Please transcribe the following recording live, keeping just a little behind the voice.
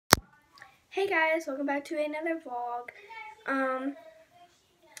Hey guys, welcome back to another vlog.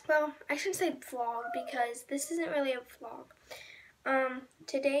 Well, I shouldn't say vlog because this isn't really a vlog.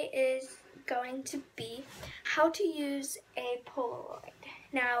 Today is going to be how to use a Polaroid.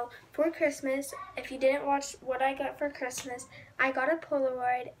 Now, for Christmas, if you didn't watch what I got for Christmas, I got a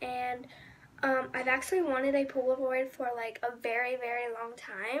Polaroid, and I've actually wanted a Polaroid for like a very, very long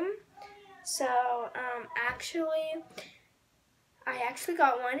time. So, I actually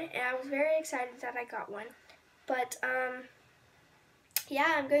got one, and I was very excited that I got one. But,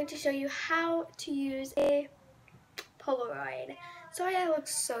 yeah, I'm going to show you how to use a Polaroid. Sorry I look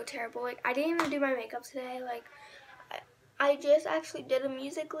so terrible. Like, I didn't even do my makeup today. Like, I just actually did a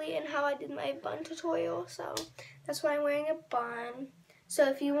Musical.ly and how I did my bun tutorial. So, that's why I'm wearing a bun. So,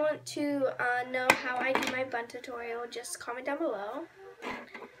 if you want to know how I do my bun tutorial, just comment down below.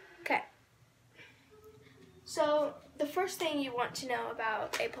 Okay. So, the first thing you want to know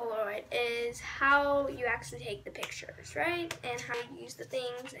about a Polaroid is how you actually take the pictures, right? And how you use the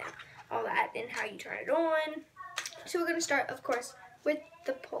things and all that, and how you turn it on. So we're going to start, of course, with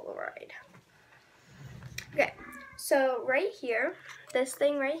the Polaroid. Okay, so right here, this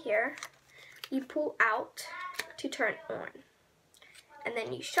thing right here, you pull out to turn on. And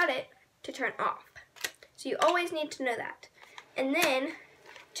then you shut it to turn off. So you always need to know that. And then,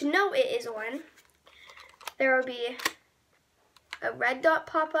 to know it is on, there will be a red dot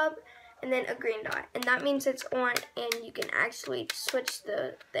pop up and then a green dot, and that means it's on and you can actually switch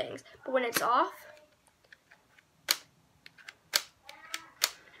the things. But when it's off,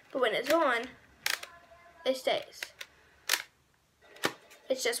 but when it's on, it stays.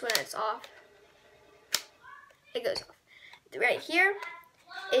 It's just when it's off, it goes off. Right here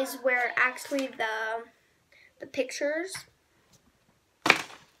is where actually the pictures,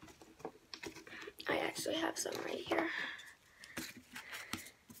 I actually have some right here.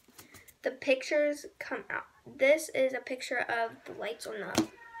 The pictures come out. This is a picture of the lights on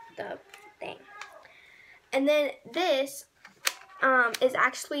the thing. And then this is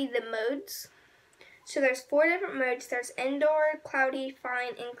actually the modes. So there's 4 different modes. There's indoor, cloudy,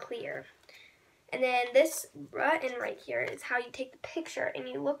 fine, and clear. And then this button right here is how you take the picture, and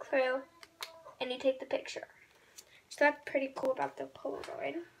you look through and you take the picture. So that's pretty cool about the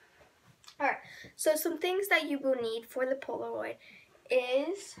Polaroid. Alright, so some things that you will need for the Polaroid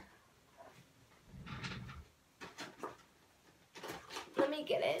is, let me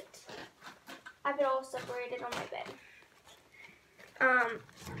get it. I have it all separated on my bed.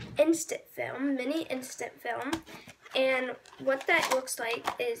 Instant film, mini instant film. And what that looks like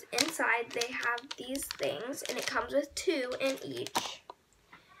is inside they have these things, and it comes with 2 in each.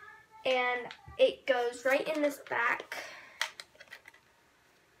 And it goes right in this back,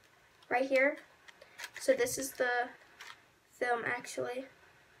 right here. So this is the film actually.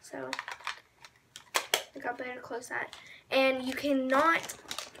 So look how better to close that. And you cannot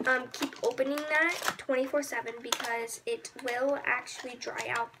keep opening that 24/7 because it will actually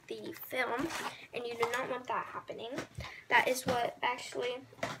dry out the film, and you do not want that happening. That is what actually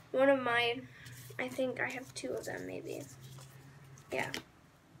one of my, I think I have 2 of them maybe. Yeah.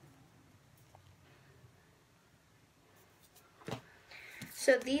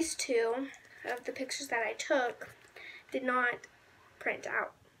 So these 2 of the pictures that I took did not print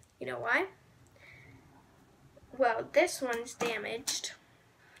out. You know why? Well, this one's damaged,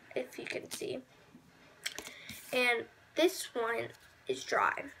 if you can see. And this one is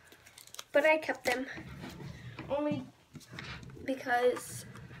dry. But I kept them only because,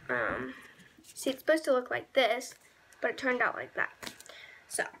 see, it's supposed to look like this, but it turned out like that.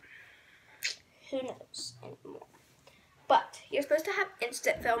 So, who knows anymore. But you're supposed to have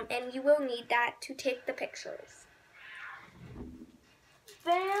instant film, and you will need that to take the pictures.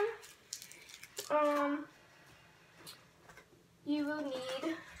 Then, you will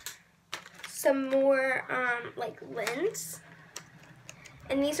need some more, like lens.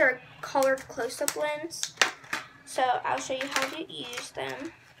 And these are colored close-up lens. So I'll show you how to use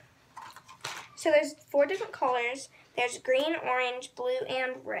them. So there's 4 different colors. There's green, orange, blue,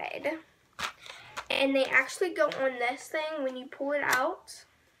 and red. And they actually go on this thing when you pull it out.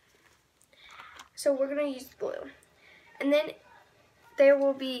 So we're going to use blue. And then there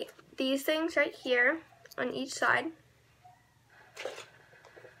will be these things right here on each side.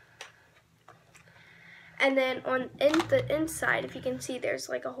 And then in the inside, if you can see, there's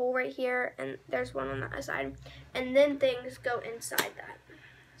like a hole right here, and there's one on that side. And then things go inside that.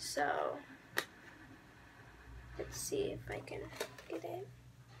 So let's see if I can get it.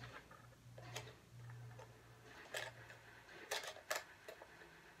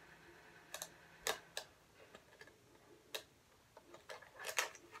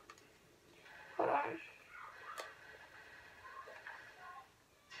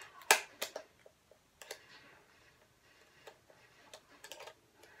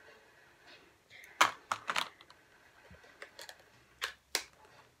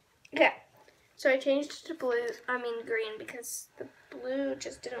 Okay, so I changed to green because the blue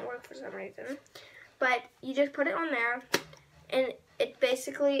just didn't work for some reason. But you just put it on there, and it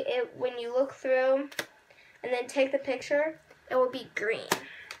basically, when you look through and then take the picture, it will be green.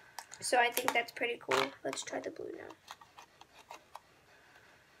 So I think that's pretty cool. Let's try the blue now.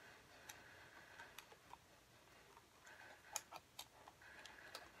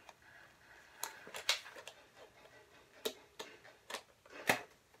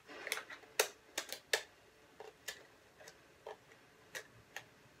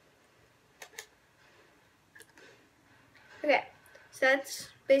 Okay, so that's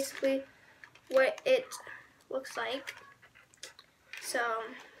basically what it looks like. So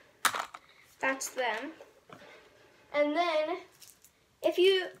that's them. And then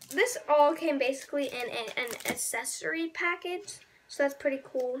this all came basically in an accessory package, so that's pretty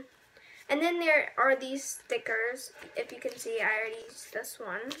cool. And then there are these stickers. If you can see, I already used this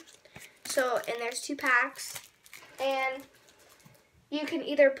one. So, and there's 2 packs, and you can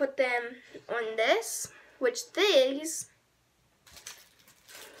either put them on this, which these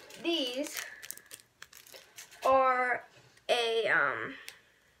are a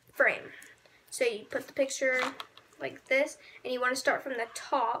frame. So you put the picture like this, and you want to start from the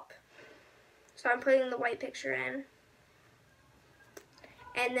top. So I'm putting the white picture in,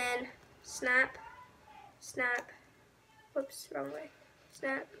 and then snap, snap, whoops, wrong way,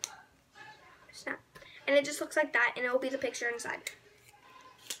 snap, snap, and it just looks like that, and it will be the picture inside.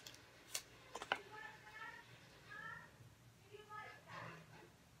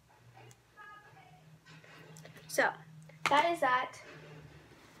 So that is that.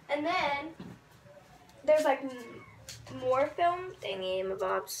 And then there's like more film thingy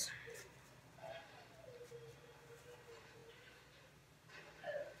mabobs.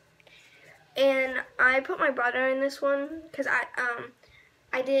 And I put my brother in this one because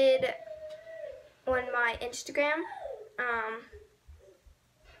I did on my Instagram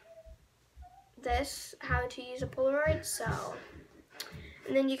this how to use a Polaroid, so,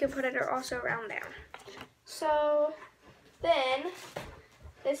 and then you can put it also around there. So then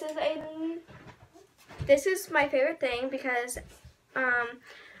this is my favorite thing because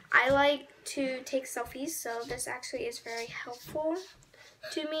I like to take selfies, so this actually is very helpful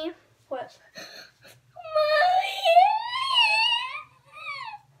to me. What?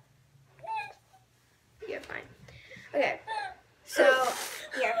 You're fine. Okay, so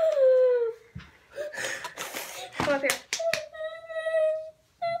here. Come up here.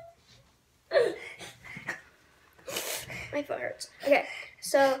 My foot hurts. Okay,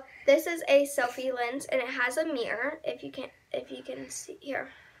 so this is a selfie lens, and it has a mirror. If you can see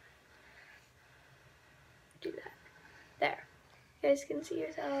here, do that. There, you guys can see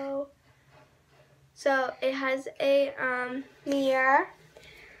yourself. So it has a mirror.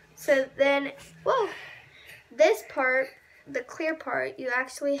 So then, whoa, this part, the clear part, you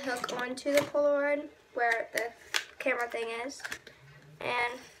actually hook onto the Polaroid where the camera thing is,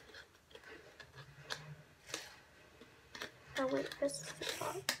 and oh wait, this is the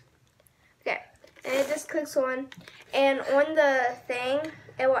top. Okay, and it just clicks on, and on the thing,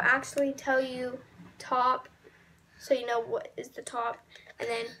 it will actually tell you top, so you know what is the top, and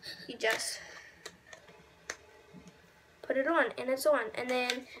then you just put it on, and it's on, and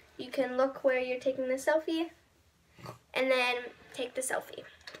then you can look where you're taking the selfie, and then take the selfie.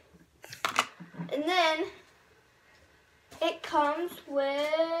 And then it comes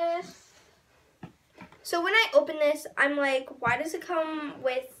with, so when I open this, I'm like, why does it come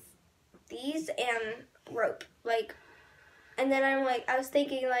with these and rope? Like, and then I'm like, I was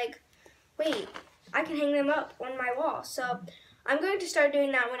thinking like, wait, I can hang them up on my wall. So I'm going to start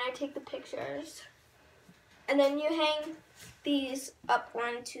doing that when I take the pictures. And then you hang these up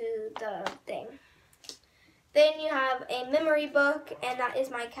onto the thing. Then you have a memory book, and that is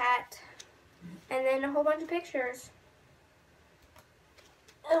my cat. And then a whole bunch of pictures.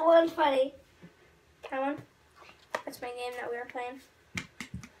 And one funny. That one? That's my game that we were playing.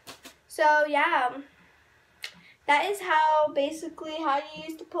 So yeah, that is basically how you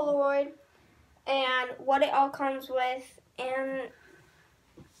use the Polaroid and what it all comes with. And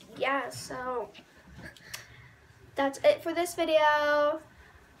yeah, so that's it for this video.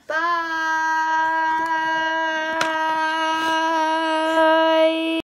 Bye!